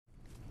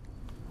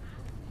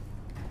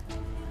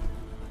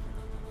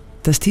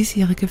Das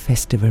diesjährige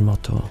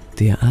Festivalmotto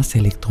der Ars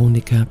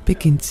Electronica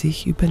beginnt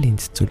sich über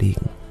Linz zu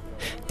legen.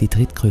 Die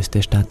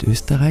drittgrößte Stadt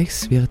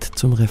Österreichs wird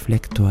zum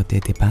Reflektor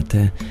der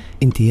Debatte,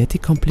 in der die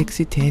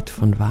Komplexität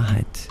von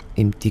Wahrheit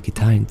im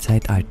digitalen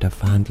Zeitalter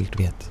verhandelt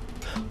wird.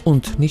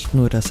 Und nicht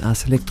nur das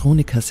Ars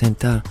Electronica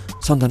Center,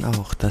 sondern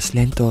auch das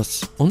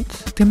Lentos und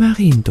der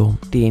Mariendom,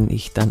 den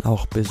ich dann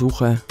auch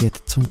besuche, wird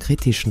zum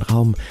kritischen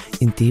Raum,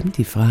 in dem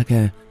die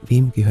Frage,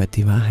 wem gehört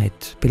die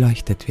Wahrheit,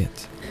 beleuchtet wird.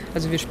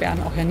 Also wir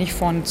sperren auch ja nicht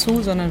vorne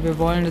zu, sondern wir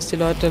wollen, dass die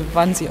Leute,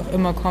 wann sie auch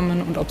immer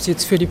kommen und ob sie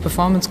jetzt für die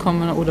Performance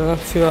kommen oder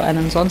für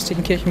einen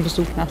sonstigen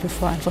Kirchenbesuch, nach wie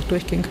vor einfach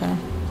durchgehen können.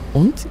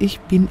 Und ich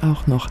bin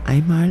auch noch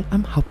einmal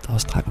am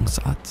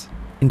Hauptaustragungsort,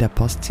 in der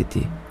Post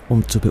City,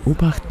 um zu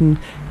beobachten,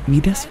 wie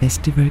das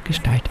Festival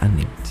Gestalt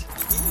annimmt.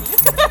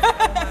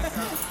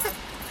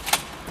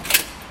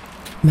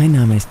 Mein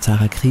Name ist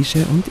Sarah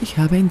Kriesche und ich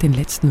habe in den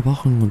letzten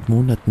Wochen und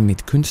Monaten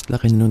mit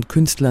Künstlerinnen und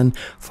Künstlern,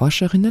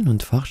 Forscherinnen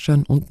und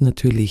Forschern und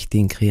natürlich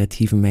den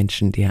kreativen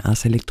Menschen der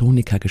Ars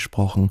Electronica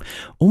gesprochen,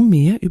 um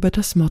mehr über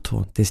das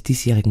Motto des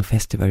diesjährigen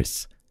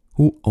Festivals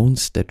Who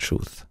Owns the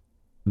Truth?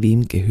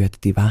 Wem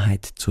gehört die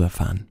Wahrheit zu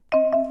erfahren?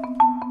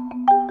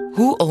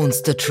 Who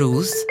Owns the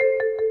Truth?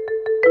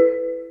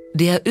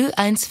 Der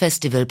Ö1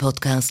 Festival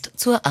Podcast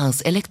zur Ars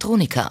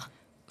Electronica.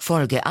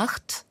 Folge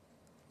 8.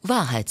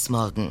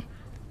 Wahrheitsmorgen.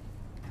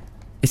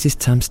 Es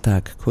ist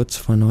Samstag, kurz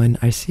vor 9,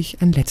 als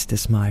ich ein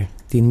letztes Mal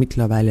den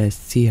mittlerweile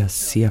sehr,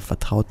 sehr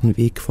vertrauten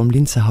Weg vom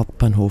Linzer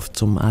Hauptbahnhof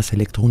zum Ars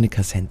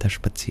Electronica Center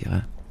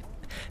spaziere.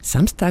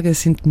 Samstage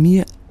sind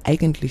mir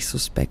eigentlich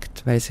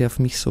suspekt, weil sie auf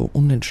mich so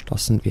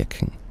unentschlossen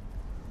wirken.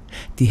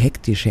 Die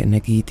hektische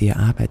Energie der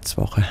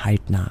Arbeitswoche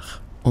hallt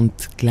nach und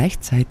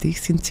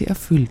gleichzeitig sind sie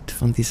erfüllt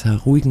von dieser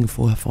ruhigen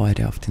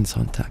Vorfreude auf den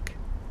Sonntag.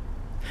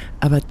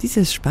 Aber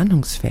dieses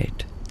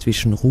Spannungsfeld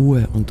zwischen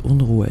Ruhe und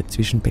Unruhe,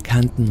 zwischen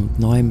Bekannten und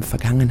Neuem,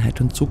 Vergangenheit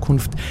und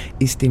Zukunft,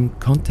 ist im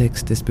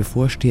Kontext des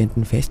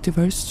bevorstehenden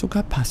Festivals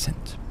sogar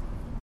passend.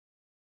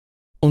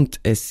 Und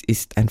es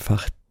ist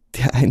einfach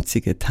der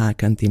einzige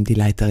Tag, an dem die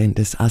Leiterin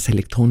des Ars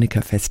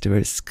Electronica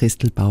Festivals,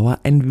 Christel Bauer,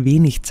 ein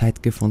wenig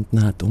Zeit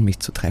gefunden hat, um mich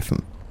zu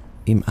treffen.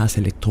 Im Ars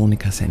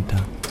Electronica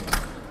Center.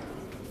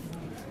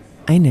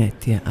 Eine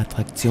der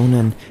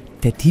Attraktionen,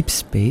 der Deep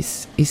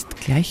Space, ist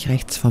gleich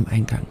rechts vom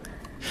Eingang.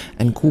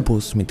 Ein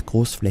Kubus mit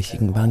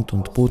großflächigen Wand-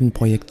 und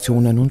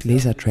Bodenprojektionen und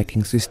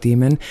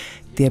Lasertracking-Systemen,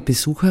 der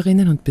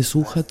Besucherinnen und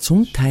Besucher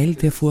zum Teil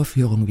der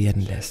Vorführung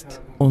werden lässt.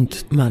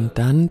 Und man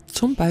dann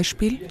zum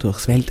Beispiel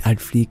durchs Weltall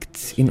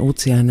fliegt, in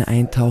Ozeane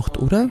eintaucht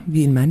oder,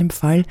 wie in meinem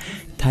Fall,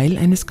 Teil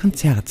eines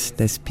Konzerts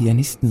des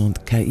Pianisten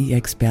und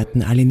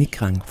KI-Experten Ali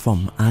Nikrang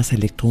vom Ars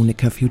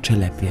Electronica Future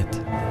Lab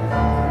wird.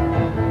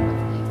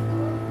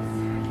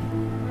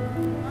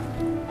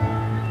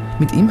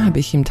 Mit ihm habe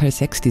ich im Teil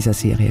 6 dieser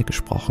Serie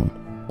gesprochen.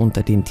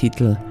 Unter dem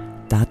Titel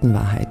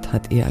Datenwahrheit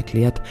hat er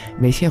erklärt,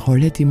 welche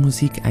Rolle die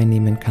Musik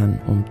einnehmen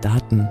kann, um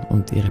Daten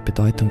und ihre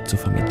Bedeutung zu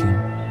vermitteln.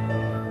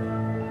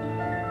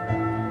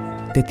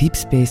 Der Deep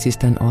Space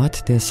ist ein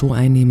Ort, der so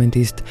einnehmend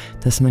ist,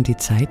 dass man die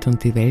Zeit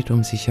und die Welt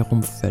um sich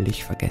herum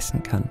völlig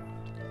vergessen kann.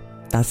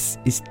 Das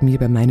ist mir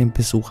bei meinem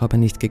Besuch aber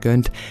nicht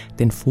gegönnt,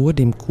 denn vor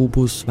dem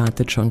Kubus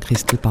wartet schon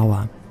Christel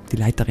Bauer, die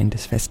Leiterin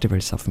des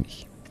Festivals, auf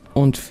mich.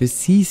 Und für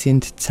sie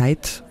sind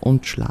Zeit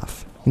und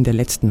Schlaf in der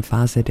letzten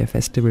Phase der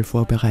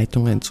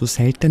Festivalvorbereitungen zu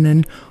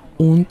seltenen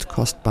und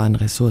kostbaren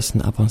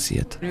Ressourcen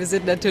avanciert. Wir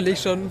sind natürlich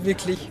schon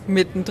wirklich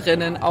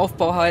mittendrin.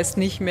 Aufbau heißt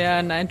nicht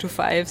mehr 9 to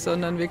 5,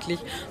 sondern wirklich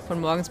von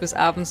morgens bis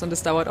abends. Und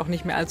es dauert auch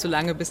nicht mehr allzu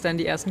lange, bis dann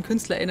die ersten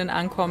KünstlerInnen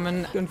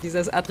ankommen. Und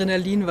dieses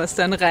Adrenalin, was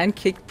dann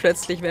reinkickt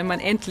plötzlich, wenn man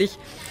endlich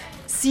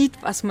sieht,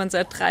 was man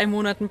seit 3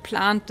 Monaten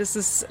plant, dass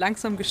es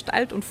langsam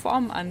Gestalt und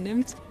Form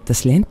annimmt.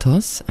 Das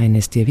Lentos,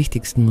 eines der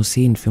wichtigsten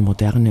Museen für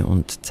moderne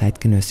und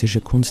zeitgenössische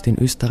Kunst in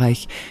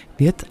Österreich,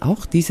 wird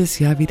auch dieses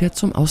Jahr wieder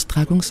zum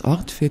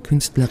Austragungsort für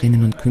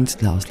Künstlerinnen und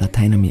Künstler aus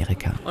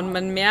Lateinamerika. Und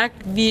man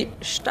merkt, wie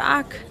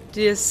stark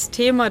das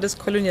Thema des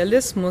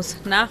Kolonialismus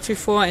nach wie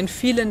vor in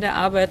vielen der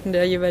Arbeiten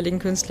der jeweiligen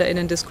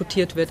KünstlerInnen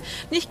diskutiert wird.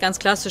 Nicht ganz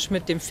klassisch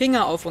mit dem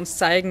Finger auf uns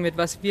zeigen, mit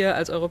was wir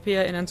als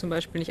EuropäerInnen zum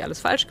Beispiel nicht alles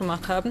falsch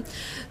gemacht haben,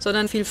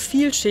 sondern viel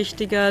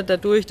vielschichtiger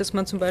dadurch, dass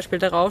man zum Beispiel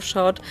darauf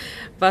schaut,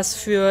 was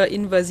für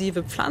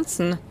invasive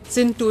Pflanzen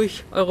sind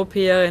durch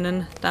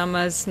EuropäerInnen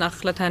damals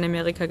nach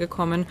Lateinamerika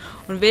gekommen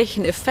und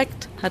welchen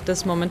Effekt hat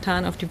das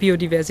momentan auf die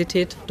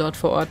Biodiversität dort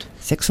vor Ort.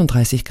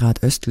 36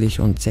 Grad östlich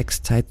und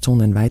 6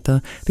 Zeitzonen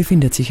weiter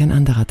befindet sich ein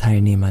anderer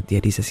Teilnehmer,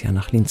 der dieses Jahr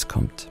nach Linz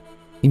kommt.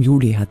 Im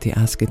Juli hat die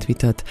Ars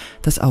getwittert,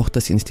 dass auch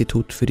das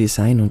Institut für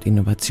Design und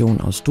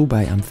Innovation aus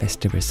Dubai am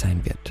Festival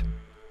sein wird.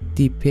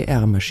 Die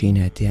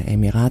PR-Maschine der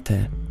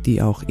Emirate, die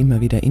auch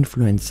immer wieder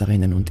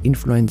Influencerinnen und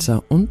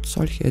Influencer und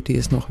solche, die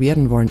es noch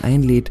werden wollen,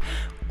 einlädt,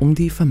 um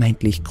die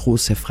vermeintlich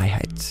große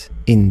Freiheit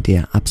in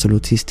der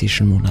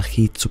absolutistischen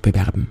Monarchie zu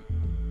bewerben.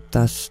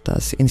 Dass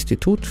das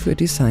Institut für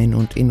Design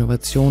und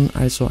Innovation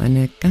also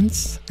eine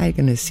ganz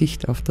eigene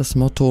Sicht auf das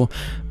Motto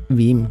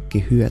 „Wem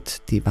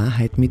gehört die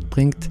Wahrheit"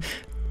 mitbringt,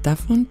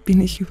 davon bin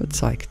ich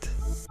überzeugt.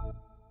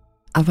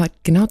 Aber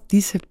genau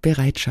diese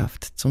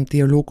Bereitschaft zum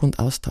Dialog und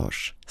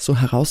Austausch, so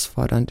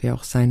herausfordernd er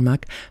auch sein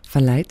mag,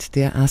 verleiht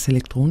der Ars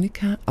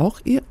Electronica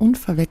auch ihr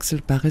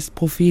unverwechselbares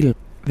Profil,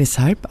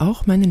 weshalb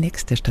auch meine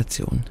nächste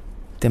Station,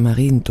 der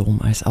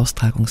Mariendom als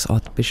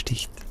Austragungsort,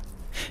 besticht.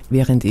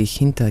 Während ich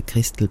hinter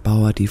Christel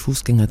Bauer die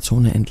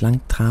Fußgängerzone entlang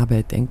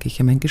trabe, denke ich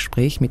an mein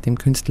Gespräch mit dem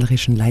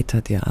künstlerischen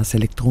Leiter der Ars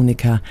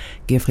Electronica,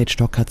 Gerfried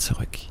Stocker,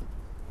 zurück.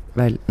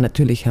 Weil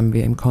natürlich haben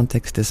wir im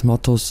Kontext des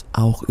Mottos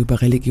auch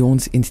über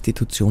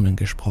Religionsinstitutionen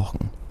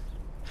gesprochen.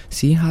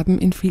 Sie haben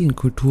in vielen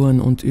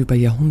Kulturen und über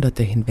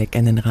Jahrhunderte hinweg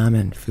einen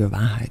Rahmen für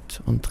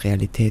Wahrheit und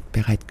Realität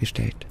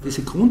bereitgestellt.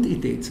 Diese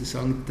Grundidee zu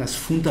sagen, das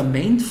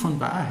Fundament von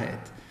Wahrheit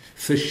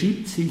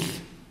verschiebt sich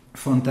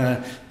von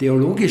der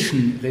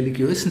theologischen,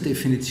 religiösen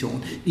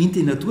Definition in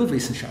die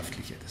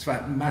naturwissenschaftliche. Das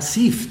war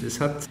massiv, das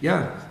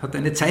hat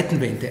eine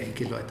Zeitenwende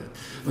eingeläutet.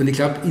 Und ich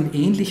glaube, in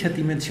ähnlicher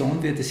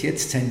Dimension wird es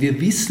jetzt sein.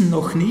 Wir wissen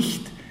noch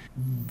nicht,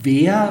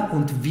 wer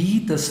und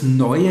wie das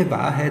neue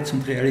Wahrheits-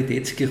 und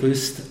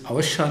Realitätsgerüst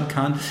ausschauen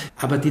kann.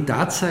 Aber die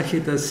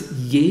Tatsache, dass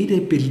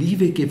jede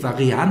beliebige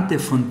Variante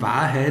von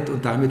Wahrheit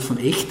und damit von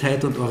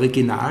Echtheit und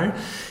Original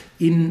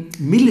in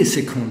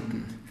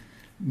Millisekunden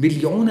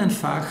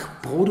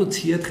millionenfach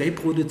produziert,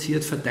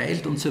 reproduziert,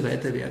 verteilt und so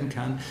weiter werden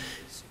kann,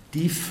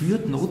 die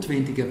führt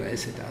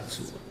notwendigerweise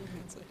dazu.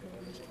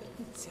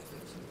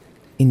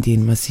 In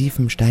den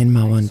massiven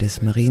Steinmauern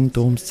des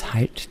Mariendoms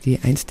hallt die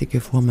einstige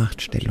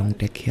Vormachtstellung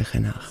der Kirche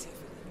nach.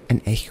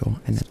 Ein Echo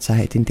einer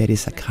Zeit, in der die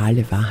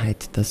sakrale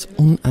Wahrheit das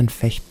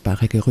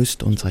unanfechtbare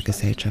Gerüst unserer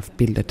Gesellschaft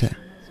bildete.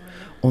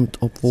 Und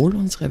obwohl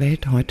unsere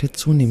Welt heute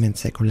zunehmend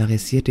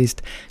säkularisiert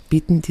ist,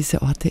 bieten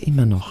diese Orte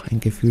immer noch ein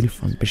Gefühl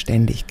von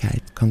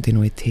Beständigkeit,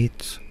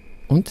 Kontinuität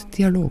und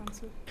Dialog.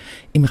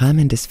 Im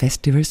Rahmen des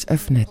Festivals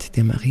öffnet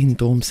der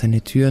Mariendom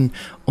seine Türen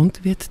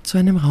und wird zu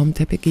einem Raum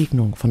der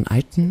Begegnung von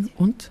alten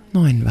und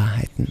neuen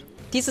Wahrheiten.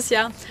 Dieses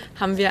Jahr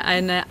haben wir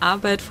eine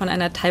Arbeit von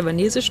einer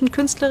taiwanesischen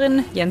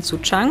Künstlerin, Yansu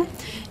Chang.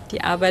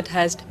 Die Arbeit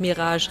heißt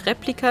Mirage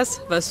Replikas,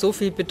 was so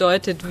viel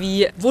bedeutet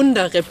wie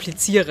Wunder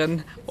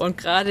replizieren. Und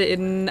gerade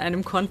in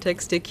einem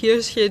Kontext der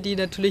Kirche, die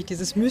natürlich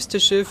dieses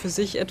Mystische für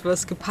sich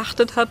etwas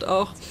gepachtet hat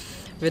auch,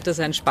 wird das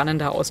ein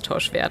spannender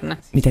Austausch werden.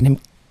 Mit einem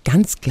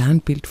ganz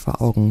klaren Bild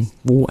vor Augen,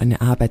 wo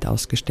eine Arbeit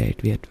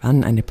ausgestellt wird,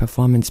 wann eine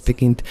Performance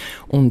beginnt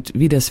und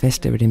wie das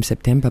Festival im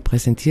September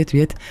präsentiert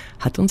wird,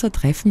 hat unser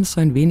Treffen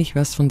so ein wenig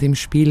was von dem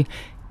Spiel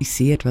 „Ich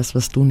sehe etwas,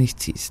 was du nicht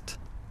siehst".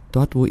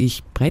 Dort, wo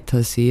ich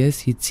Bretter sehe,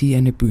 sieht sie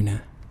eine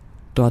Bühne.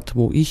 Dort,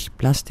 wo ich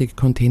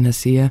Plastikcontainer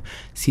sehe,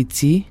 sieht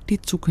sie die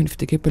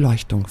zukünftige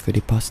Beleuchtung für die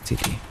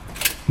Post-City.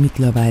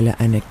 Mittlerweile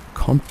eine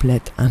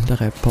komplett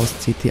andere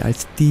Post-City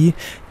als die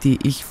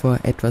ich vor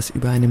etwas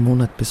über einem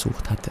Monat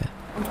besucht hatte.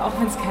 Und auch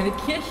wenn es keine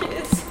Kirche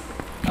ist,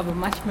 aber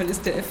manchmal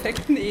ist der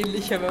Effekt ein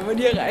ähnlicher, wenn man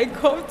hier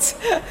reinkommt.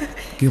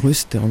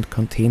 Gerüste und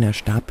Container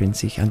stapeln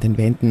sich an den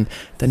Wänden,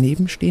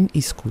 daneben stehen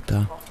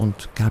E-Scooter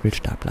und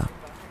Gabelstapler.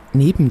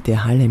 Neben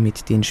der Halle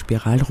mit den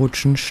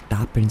Spiralrutschen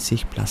stapeln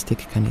sich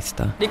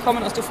Plastikkanister. Die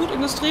kommen aus der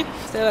Foodindustrie,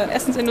 der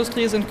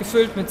Essensindustrie, sind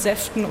gefüllt mit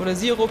Säften oder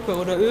Sirupe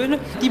oder Öle.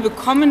 Die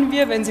bekommen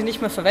wir, wenn sie nicht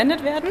mehr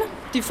verwendet werden.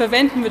 Die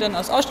verwenden wir dann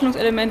als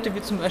Ausstellungselemente,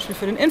 wie zum Beispiel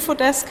für den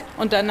Infodesk.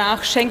 Und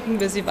danach schenken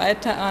wir sie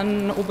weiter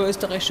an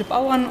oberösterreichische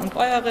Bauern und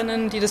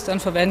Bäuerinnen, die das dann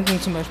verwenden,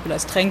 zum Beispiel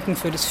als Tränken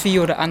für das Vieh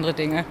oder andere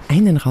Dinge.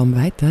 Einen Raum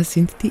weiter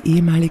sind die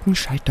ehemaligen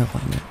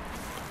Schalterräume.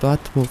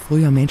 Dort, wo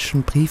früher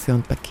Menschen Briefe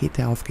und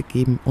Pakete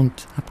aufgegeben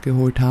und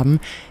abgeholt haben,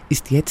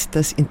 ist jetzt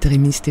das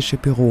interimistische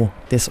Büro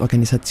des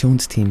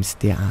Organisationsteams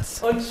der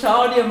Ars. Und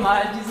schau dir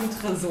mal diesen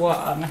Tresor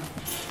an.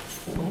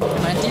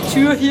 Die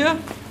Tür hier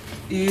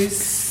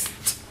ist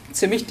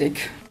ziemlich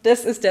dick.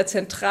 Das ist der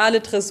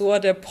zentrale Tresor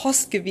der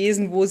Post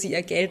gewesen, wo sie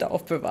ihr Geld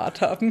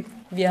aufbewahrt haben.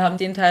 Wir haben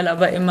den Teil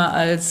aber immer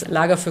als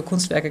Lager für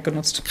Kunstwerke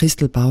genutzt.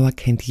 Christel Bauer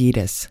kennt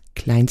jedes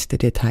kleinste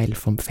Detail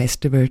vom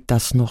Festival,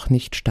 das noch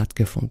nicht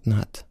stattgefunden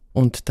hat.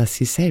 Und das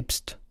sie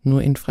selbst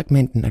nur in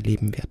Fragmenten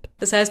erleben wird.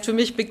 Das heißt, für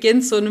mich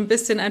beginnt so ein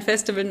bisschen ein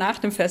Festival nach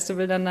dem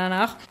Festival dann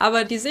danach.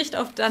 Aber die Sicht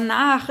auf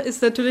danach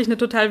ist natürlich eine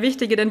total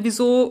wichtige, denn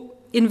wieso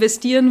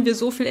investieren wir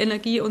so viel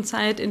Energie und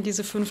Zeit in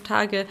diese 5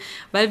 Tage,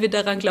 weil wir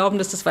daran glauben,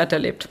 dass das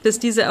weiterlebt. Dass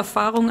diese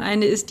Erfahrung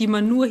eine ist, die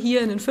man nur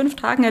hier in den 5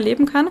 Tagen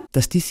erleben kann.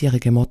 Das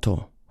diesjährige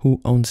Motto Who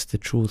Owns the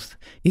Truth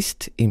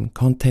ist im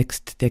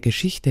Kontext der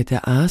Geschichte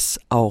der Ars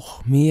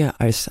auch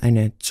mehr als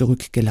eine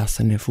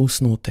zurückgelassene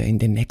Fußnote in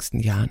den nächsten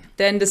Jahren.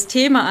 Denn das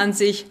Thema an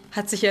sich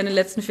hat sich ja in den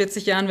letzten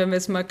 40 Jahren, wenn wir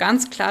jetzt mal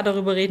ganz klar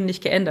darüber reden,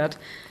 nicht geändert.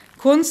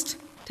 Kunst,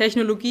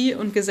 Technologie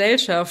und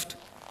Gesellschaft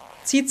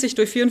zieht sich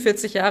durch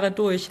 44 Jahre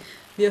durch.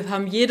 Wir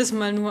haben jedes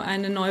Mal nur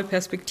eine neue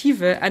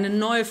Perspektive, eine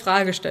neue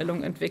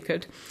Fragestellung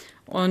entwickelt.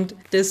 Und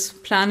das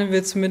planen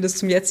wir zumindest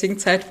zum jetzigen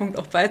Zeitpunkt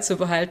auch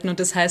beizubehalten.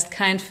 Und das heißt,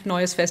 kein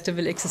neues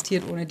Festival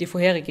existiert ohne die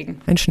vorherigen.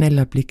 Ein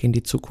schneller Blick in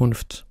die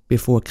Zukunft,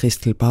 bevor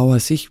Christel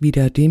Bauer sich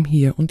wieder dem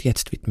Hier und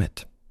Jetzt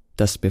widmet.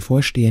 Das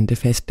bevorstehende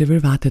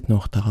Festival wartet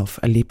noch darauf,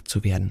 erlebt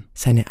zu werden,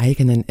 seine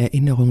eigenen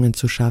Erinnerungen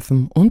zu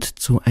schaffen und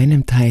zu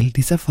einem Teil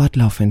dieser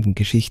fortlaufenden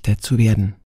Geschichte zu werden.